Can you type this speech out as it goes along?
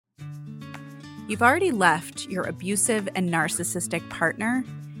You've already left your abusive and narcissistic partner,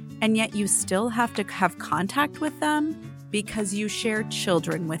 and yet you still have to have contact with them because you share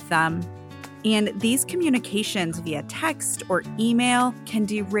children with them. And these communications via text or email can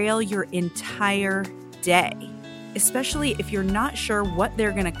derail your entire day, especially if you're not sure what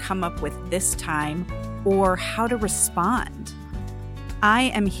they're going to come up with this time or how to respond.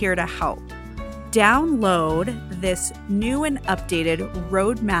 I am here to help. Download this new and updated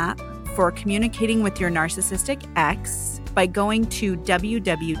roadmap for communicating with your narcissistic ex by going to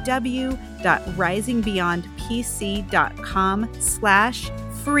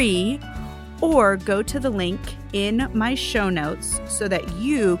www.risingbeyondpc.com/free or go to the link in my show notes so that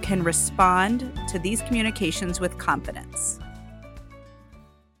you can respond to these communications with confidence.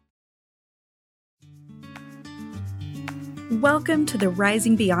 Welcome to the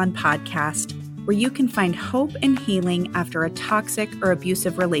Rising Beyond podcast, where you can find hope and healing after a toxic or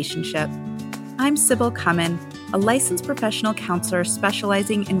abusive relationship. I'm Sybil Cummin, a licensed professional counselor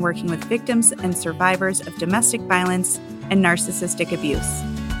specializing in working with victims and survivors of domestic violence and narcissistic abuse,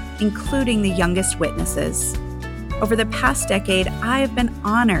 including the youngest witnesses. Over the past decade, I have been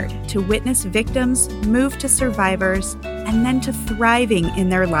honored to witness victims move to survivors and then to thriving in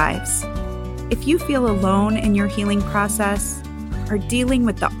their lives. If you feel alone in your healing process, are dealing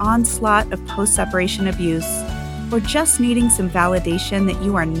with the onslaught of post-separation abuse, or just needing some validation that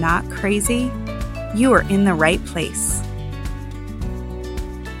you are not crazy, you are in the right place.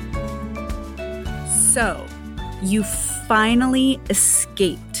 So, you finally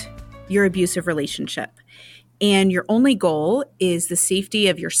escaped your abusive relationship, and your only goal is the safety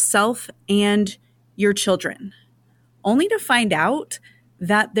of yourself and your children, only to find out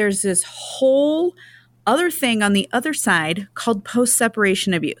that there's this whole other thing on the other side called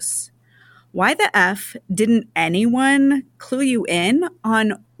post-separation abuse. Why the F didn't anyone clue you in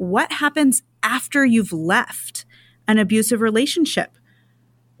on what happens after you've left an abusive relationship?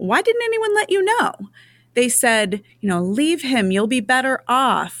 Why didn't anyone let you know? They said, leave him, you'll be better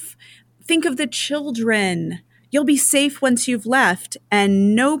off. Think of the children. You'll be safe once you've left.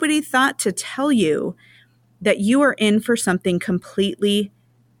 And nobody thought to tell you that you are in for something completely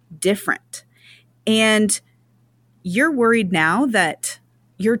different. And you're worried now that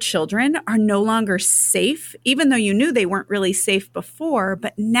your children are no longer safe, even though you knew they weren't really safe before.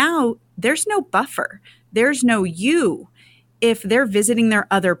 But now there's no buffer. There's no you if they're visiting their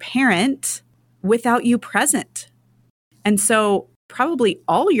other parent without you present. And so probably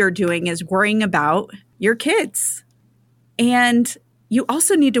all you're doing is worrying about your kids. And you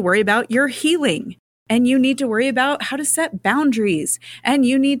also need to worry about your healing. And you need to worry about how to set boundaries. And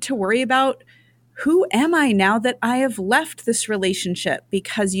you need to worry about, who am I now that I have left this relationship?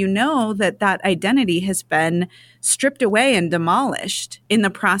 Because you know that that identity has been stripped away and demolished in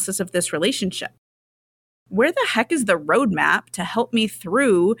the process of this relationship. Where the heck is the roadmap to help me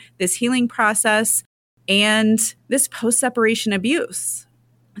through this healing process and this post-separation abuse?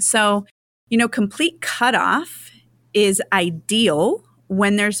 So, complete cutoff is ideal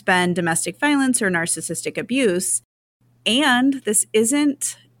when there's been domestic violence or narcissistic abuse. And this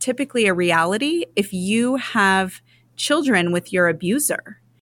isn't typically a reality if you have children with your abuser.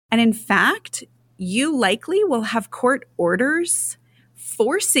 And in fact, you likely will have court orders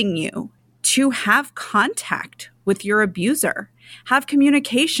forcing you to have contact with your abuser, have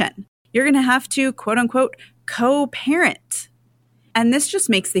communication. You're going to have to, quote unquote, co-parent. And this just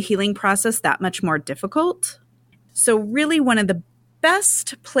makes the healing process that much more difficult. So really one of the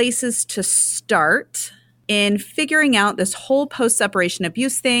best places to start in figuring out this whole post-separation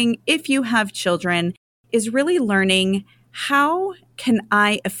abuse thing, if you have children, is really learning, how can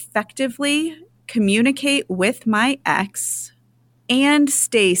I effectively communicate with my ex and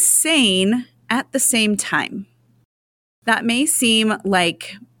stay sane at the same time? That may seem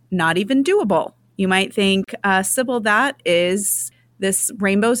like not even doable. You might think, Sybil, that is this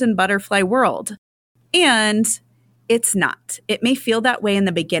rainbows and butterfly world. And it's not. It may feel that way in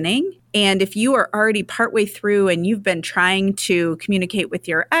the beginning. And if you are already partway through and you've been trying to communicate with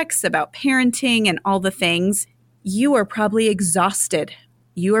your ex about parenting and all the things, you are probably exhausted.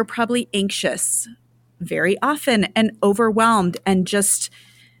 You are probably anxious very often and overwhelmed, and just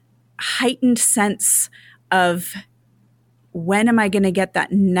heightened sense of, when am I going to get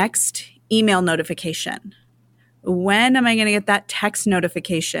that next email notification? When am I going to get that text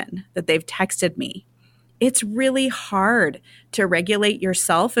notification that they've texted me? It's really hard to regulate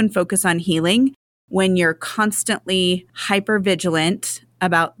yourself and focus on healing when you're constantly hypervigilant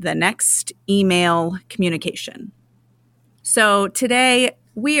about the next email communication. So today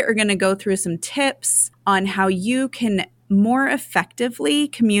we are going to go through some tips on how you can more effectively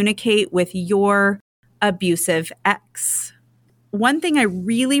communicate with your abusive ex. One thing I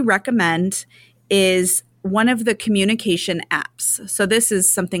really recommend is one of the communication apps. So this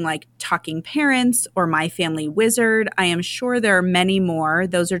is something like Talking Parents or My Family Wizard. I am sure there are many more.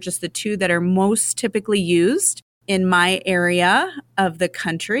 Those are just the two that are most typically used in my area of the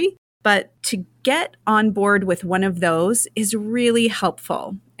country. But to get on board with one of those is really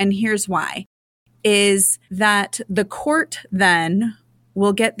helpful. And here's why, is that the court then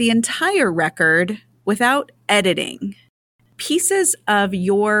will get the entire record without editing. Pieces of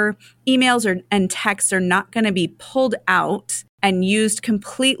your emails and texts are not going to be pulled out and used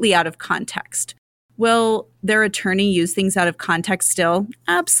completely out of context. Will their attorney use things out of context still?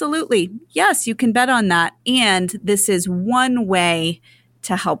 Absolutely. Yes, you can bet on that. And this is one way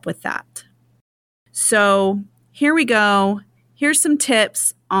to help with that. So here we go. Here's some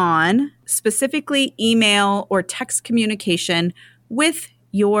tips on specifically email or text communication with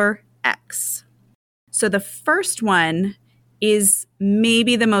your ex. So the first one is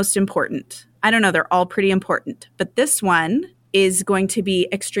maybe the most important. I don't know, they're all pretty important, but this one is going to be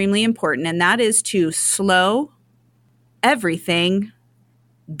extremely important, and that is to slow everything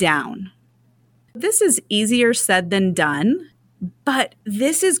down. This is easier said than done, but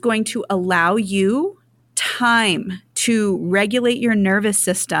this is going to allow you time to regulate your nervous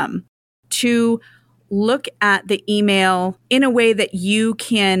system, to look at the email in a way that you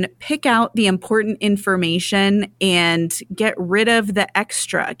can pick out the important information and get rid of the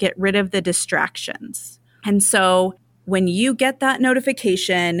extra, get rid of the distractions. And so when you get that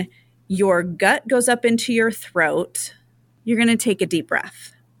notification, your gut goes up into your throat, you're going to take a deep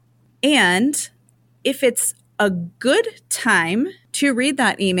breath. And if it's a good time to read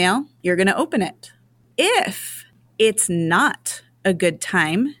that email, you're going to open it. If it's not a good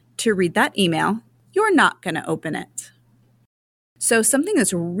time to read that email, you're not going to open it. So something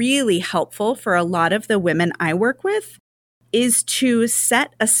that's really helpful for a lot of the women I work with is to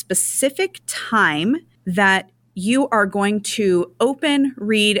set a specific time that you are going to open,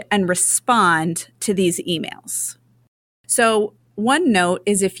 read, and respond to these emails. So one note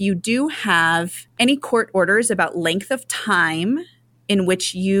is if you do have any court orders about length of time in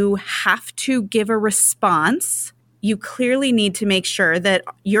which you have to give a response, you clearly need to make sure that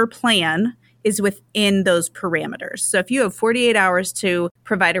your plan is within those parameters. So if you have 48 hours to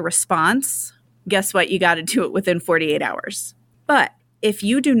provide a response, guess what? You got to do it within 48 hours. But if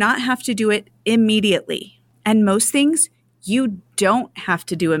you do not have to do it immediately, and most things you don't have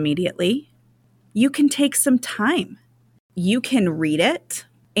to do immediately, you can take some time. You can read it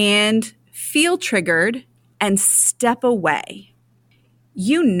and feel triggered and step away.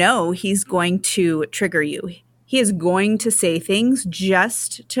 You know he's going to trigger you. He is going to say things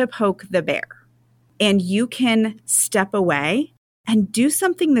just to poke the bear. And you can step away and do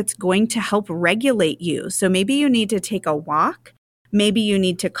something that's going to help regulate you. So maybe you need to take a walk. Maybe you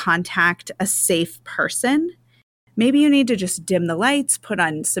need to contact a safe person. Maybe you need to just dim the lights, put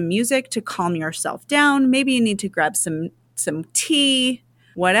on some music to calm yourself down. Maybe you need to grab some tea,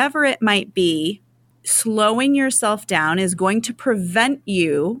 whatever it might be. Slowing yourself down is going to prevent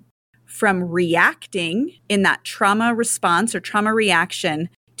you from reacting in that trauma response or trauma reaction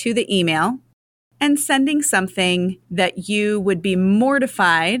to the email and sending something that you would be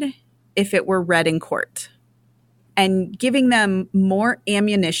mortified if it were read in court, and giving them more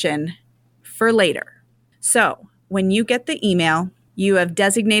ammunition for later. So when you get the email, you have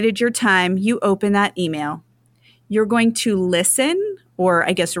designated your time, you open that email, you're going to listen, or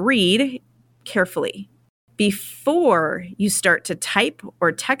I guess read carefully. Before you start to type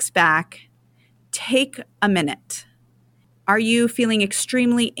or text back, take a minute. Are you feeling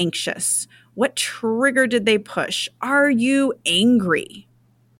extremely anxious? What trigger did they push? Are you angry?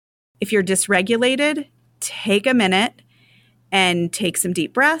 If you're dysregulated, take a minute and take some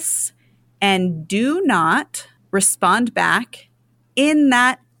deep breaths, and do not respond back in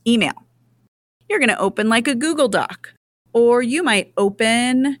that email. You're going to open like a Google Doc, or you might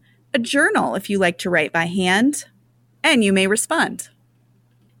open a journal if you like to write by hand, and you may respond.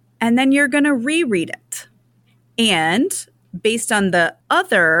 And then you're going to reread it. And based on the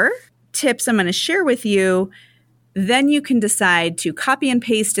other tips I'm going to share with you, then you can decide to copy and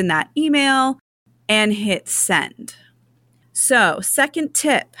paste in that email and hit send. So, second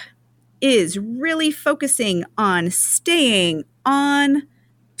tip is really focusing on staying on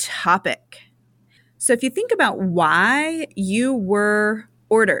topic. So if you think about why you were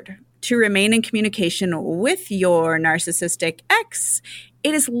ordered to remain in communication with your narcissistic ex,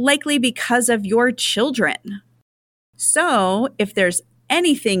 it is likely because of your children. So if there's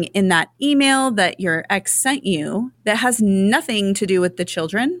anything in that email that your ex sent you that has nothing to do with the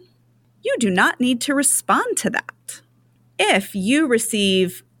children, you do not need to respond to that. If you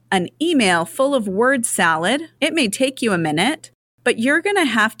receive an email full of word salad, it may take you a minute, but you're going to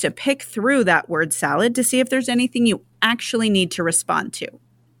have to pick through that word salad to see if there's anything you actually need to respond to.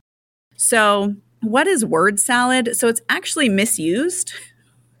 So, what is word salad? So it's actually misused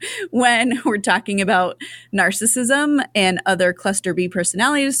when we're talking about narcissism and other cluster B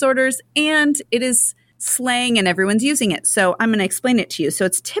personality disorders, and it is slang and everyone's using it. So I'm going to explain it to you. So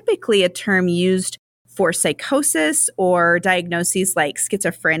it's typically a term used for psychosis or diagnoses like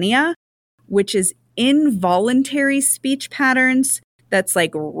schizophrenia, which is involuntary speech patterns that's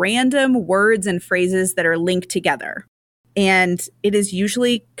like random words and phrases that are linked together. And it is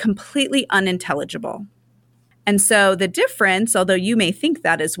usually completely unintelligible. And so the difference, although you may think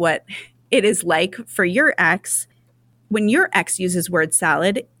that is what it is like for your ex, when your ex uses word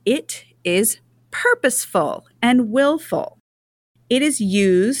salad, it is purposeful and willful. It is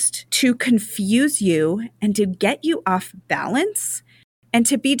used to confuse you and to get you off balance and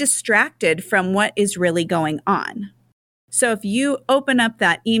to be distracted from what is really going on. So if you open up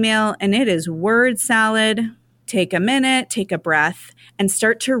that email and it is word salad, take a minute, take a breath, and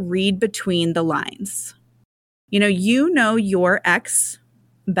start to read between the lines. You know your ex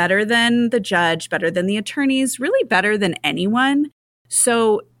better than the judge, better than the attorneys, really better than anyone.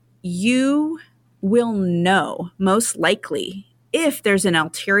 So you will know, most likely, if there's an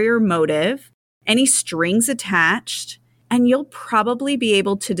ulterior motive, any strings attached, and you'll probably be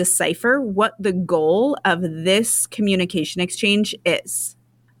able to decipher what the goal of this communication exchange is.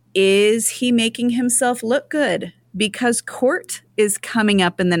 Is he making himself look good because court is coming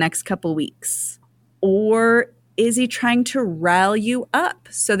up in the next couple weeks? Or is he trying to rile you up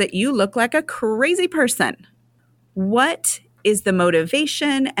so that you look like a crazy person? What is the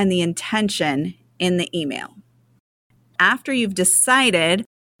motivation and the intention in the email? After you've decided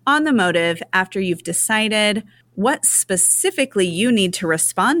on the motive, after you've decided what specifically you need to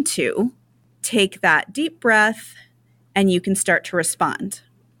respond to, take that deep breath and you can start to respond.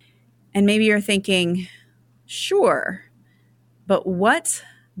 And maybe you're thinking, sure, but what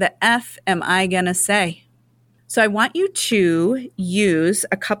the F am I going to say? So I want you to use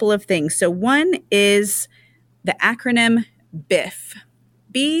a couple of things. So one is the acronym BIFF,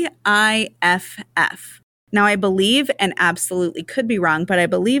 B-I-F-F. Now I believe, and absolutely could be wrong, but I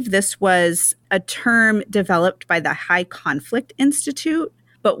believe this was a term developed by the High Conflict Institute.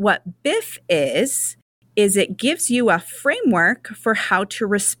 But what BIFF is it gives you a framework for how to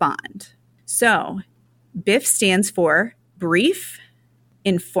respond. So BIFF stands for brief,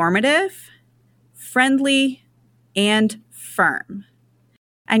 informative, friendly, and firm.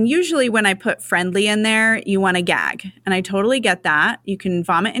 And usually when I put friendly in there, you want to gag. And I totally get that. You can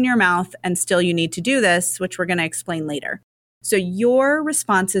vomit in your mouth and still you need to do this, which we're going to explain later. So your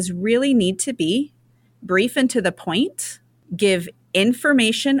responses really need to be brief and to the point, give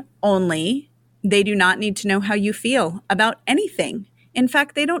information only. They do not need to know how you feel about anything. In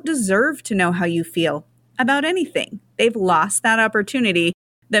fact, they don't deserve to know how you feel about anything. They've lost that opportunity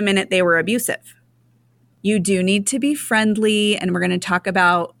the minute they were abusive. You do need to be friendly, and we're going to talk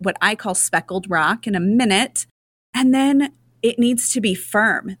about what I call speckled rock in a minute. And then it needs to be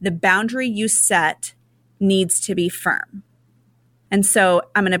firm. The boundary you set needs to be firm. And so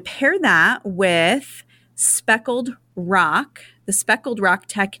I'm going to pair that with speckled rock, the speckled rock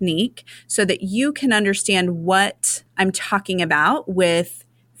technique, so that you can understand what I'm talking about with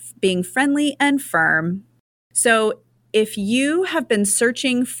being friendly and firm. So if you have been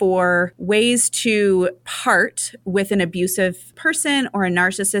searching for ways to part with an abusive person or a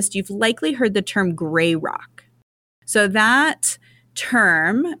narcissist, you've likely heard the term gray rock. So that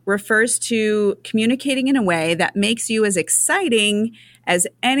term refers to communicating in a way that makes you as exciting as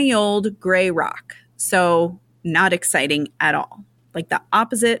any old gray rock. So not exciting at all, like the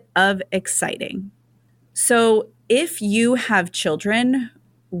opposite of exciting. So if you have children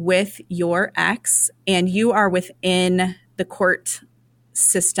with your ex and you are within the court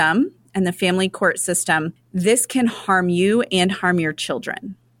system and the family court system, this can harm you and harm your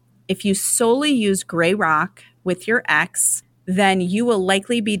children. If you solely use gray rock with your ex, then you will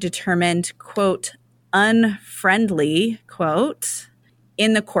likely be determined, quote, unfriendly, quote,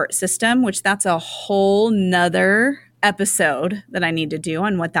 in the court system, which that's a whole nother episode that I need to do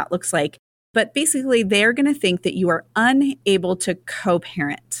on what that looks like. But basically, they're going to think that you are unable to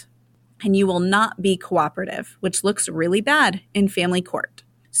co-parent and you will not be cooperative, which looks really bad in family court.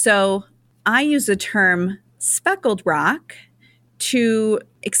 So I use the term speckled rock to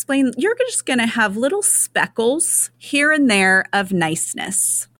explain, you're just going to have little speckles here and there of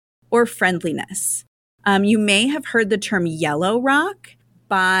niceness or friendliness. You may have heard the term yellow rock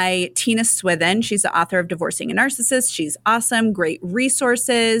by Tina Swithin. She's the author of Divorcing a Narcissist. She's awesome, great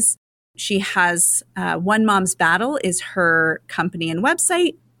resources. She has One Mom's Battle is her company and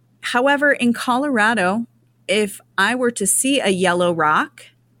website. However, in Colorado, if I were to see a yellow rock,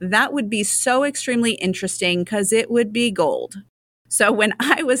 that would be so extremely interesting because it would be gold. So when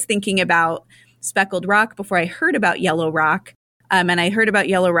I was thinking about speckled rock before I heard about yellow rock, and I heard about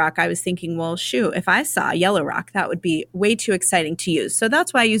yellow rock, I was thinking, well, shoot, if I saw yellow rock, that would be way too exciting to use. So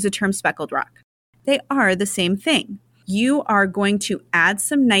that's why I use the term speckled rock. They are the same thing. You are going to add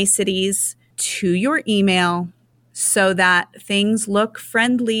some niceties to your email so that things look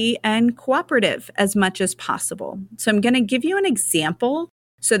friendly and cooperative as much as possible. So I'm going to give you an example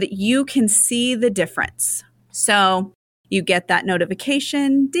so that you can see the difference. So you get that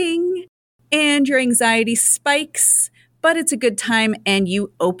notification, ding, and your anxiety spikes, but it's a good time and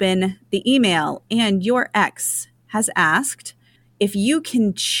you open the email and your ex has asked if you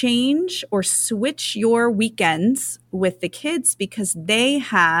can change or switch your weekends with the kids because they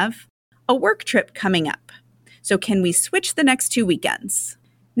have a work trip coming up. So can we switch the next 2 weekends?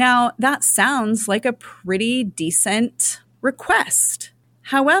 Now, that sounds like a pretty decent request.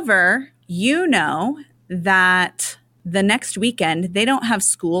 However, you know that the next weekend, they don't have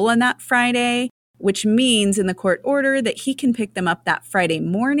school on that Friday, which means in the court order that he can pick them up that Friday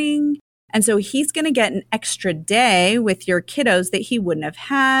morning. And so he's going to get an extra day with your kiddos that he wouldn't have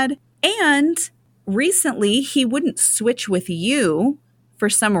had. And recently, he wouldn't switch with you for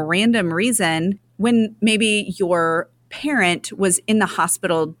some random reason when maybe your parent was in the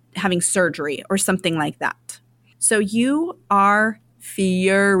hospital having surgery or something like that. So you are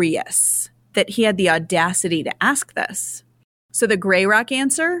furious that he had the audacity to ask this. So the gray rock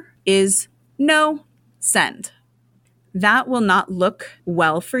answer is no, send. That will not look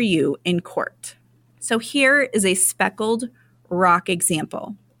well for you in court. So here is a speckled rock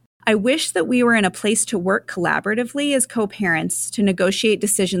example. I wish that we were in a place to work collaboratively as co-parents to negotiate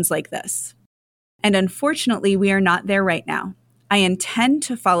decisions like this. And unfortunately, we are not there right now. I intend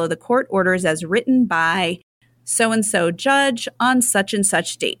to follow the court orders as written by so-and-so judge on such and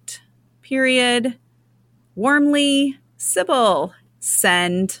such date. Period. Warmly, Sybil,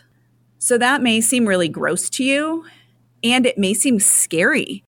 send. So that may seem really gross to you, and it may seem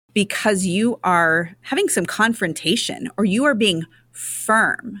scary because you are having some confrontation or you are being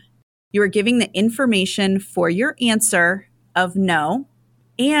firm. You are giving the information for your answer of no,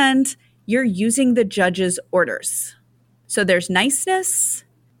 and you're using the judge's orders. So there's niceness.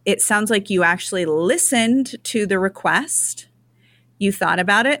 It sounds like you actually listened to the request. You thought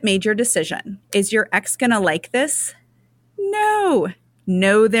about it, made your decision. Is your ex going to like this? No,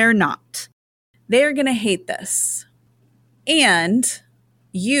 they're not. They're going to hate this. And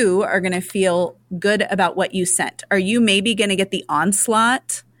you are going to feel good about what you sent. Are you maybe going to get the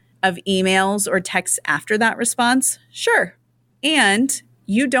onslaught of emails or texts after that response? Sure. And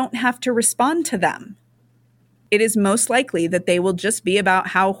you don't have to respond to them. It is most likely that they will just be about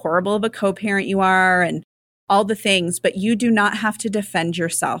how horrible of a co-parent you are and all the things, but you do not have to defend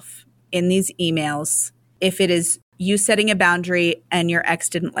yourself in these emails if it is you setting a boundary and your ex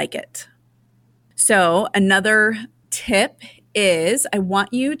didn't like it. So another tip is I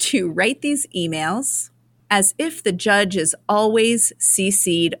want you to write these emails as if the judge is always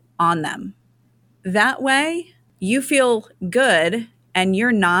CC'd on them. That way you feel good and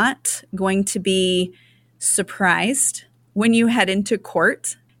you're not going to be surprised when you head into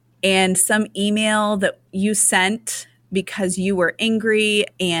court and some email that you sent because you were angry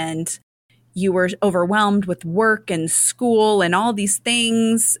and you were overwhelmed with work and school and all these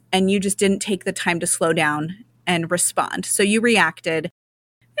things, and you just didn't take the time to slow down and respond. So you reacted,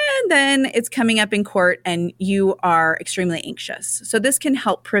 and then it's coming up in court and you are extremely anxious. So this can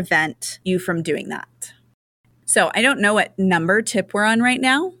help prevent you from doing that. So I don't know what number tip we're on right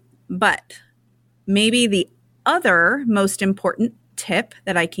now, but maybe the other most important tip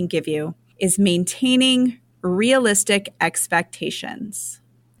that I can give you is maintaining realistic expectations.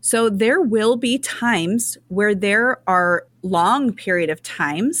 So there will be times where there are long period of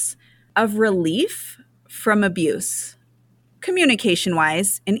times of relief from abuse,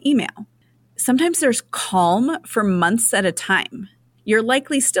 communication-wise in email. Sometimes there's calm for months at a time. You're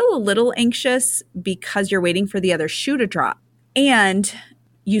likely still a little anxious because you're waiting for the other shoe to drop. And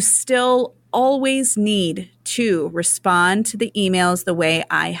you still always need to respond to the emails the way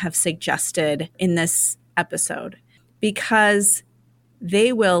I have suggested in this episode, because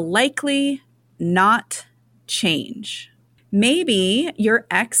they will likely not change. Maybe your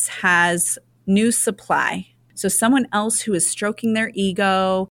ex has new supply. So someone else who is stroking their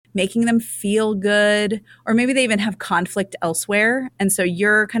ego, making them feel good, or maybe they even have conflict elsewhere. And so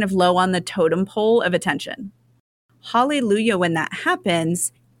you're kind of low on the totem pole of attention. Hallelujah when that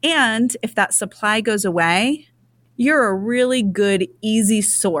happens. And if that supply goes away, you're a really good, easy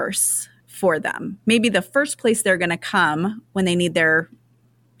source for them. Maybe the first place they're going to come when they need their,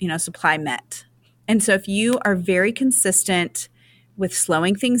 supply met. And so if you are very consistent with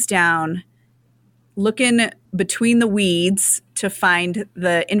slowing things down, looking between the weeds to find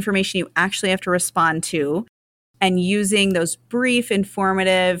the information you actually have to respond to, and using those brief,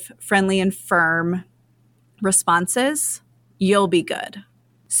 informative, friendly, and firm responses, you'll be good.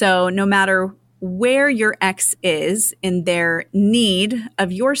 So no matter where your ex is in their need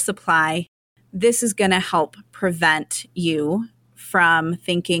of your supply, this is going to help prevent you from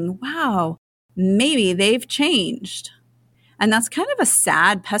thinking, wow, maybe they've changed. And that's kind of a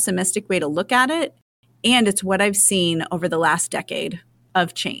sad, pessimistic way to look at it. And it's what I've seen over the last decade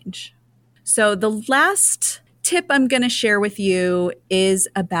of change. So the last tip I'm going to share with you is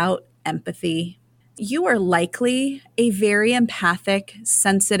about empathy. You are likely a very empathic,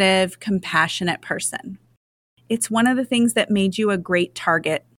 sensitive, compassionate person. It's one of the things that made you a great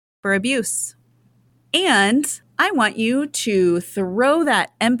target for abuse. And I want you to throw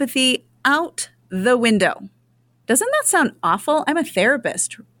that empathy out the window. Doesn't that sound awful? I'm a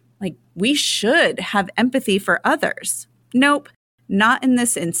therapist. We should have empathy for others. Nope, not in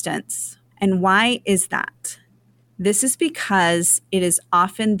this instance. And why is that? This is because it is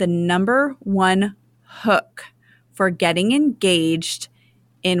often the number one hook for getting engaged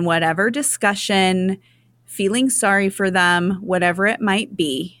in whatever discussion, feeling sorry for them, whatever it might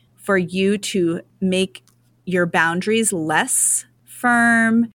be, for you to make your boundaries less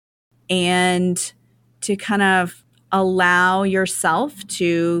firm and to kind of allow yourself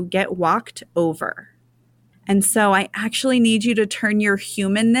to get walked over. And so I actually need you to turn your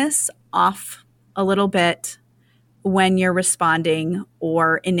humanness off a little bit when you're responding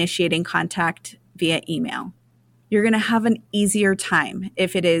or initiating contact via email. You're going to have an easier time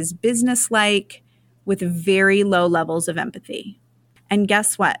if it is businesslike with very low levels of empathy. And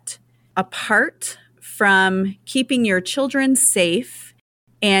guess what? Apart from keeping your children safe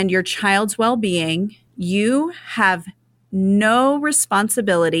and your child's well-being, you have no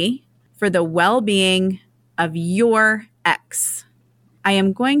responsibility for the well-being of your ex. I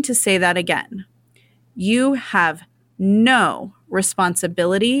am going to say that again. You have no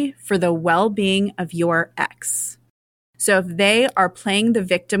responsibility for the well-being of your ex. So if they are playing the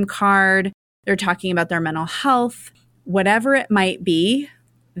victim card, they're talking about their mental health, whatever it might be,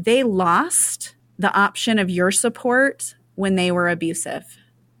 they lost the option of your support when they were abusive.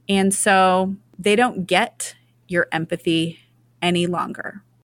 And so they don't get your empathy any longer.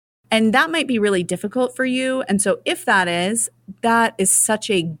 And that might be really difficult for you. And so if that is such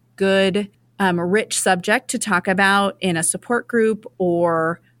a good, rich subject to talk about in a support group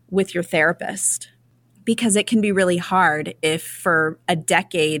or with your therapist, because it can be really hard if for a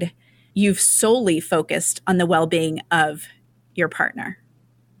decade you've solely focused on the well-being of your partner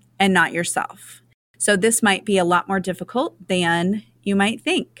and not yourself. So this might be a lot more difficult than you might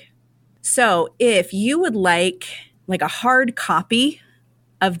think. So if you would like a hard copy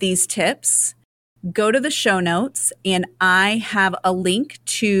of these tips, go to the show notes and I have a link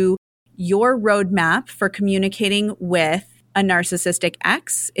to your roadmap for communicating with a narcissistic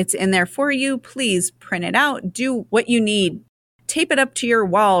ex. It's in there for you. Please print it out. Do what you need. Tape it up to your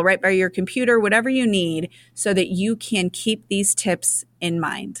wall right by your computer, whatever you need, so that you can keep these tips in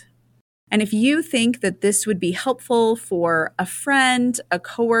mind. And if you think that this would be helpful for a friend, a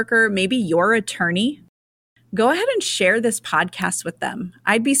coworker, maybe your attorney, go ahead and share this podcast with them.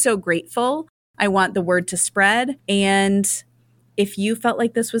 I'd be so grateful. I want the word to spread. And if you felt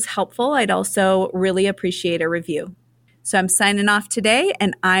like this was helpful, I'd also really appreciate a review. So I'm signing off today,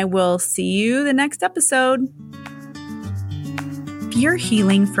 and I will see you the next episode. If you're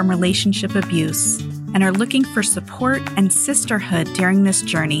healing from relationship abuse and are looking for support and sisterhood during this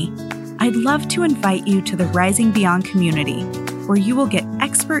journey, I'd love to invite you to the Rising Beyond community, where you will get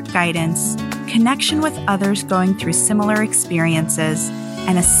expert guidance, connection with others going through similar experiences,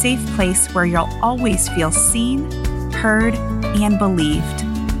 and a safe place where you'll always feel seen, heard, and believed.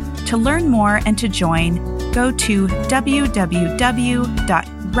 To learn more and to join, go to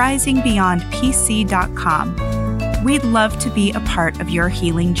www.risingbeyondpc.com. We'd love to be a part of your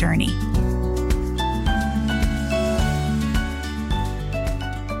healing journey.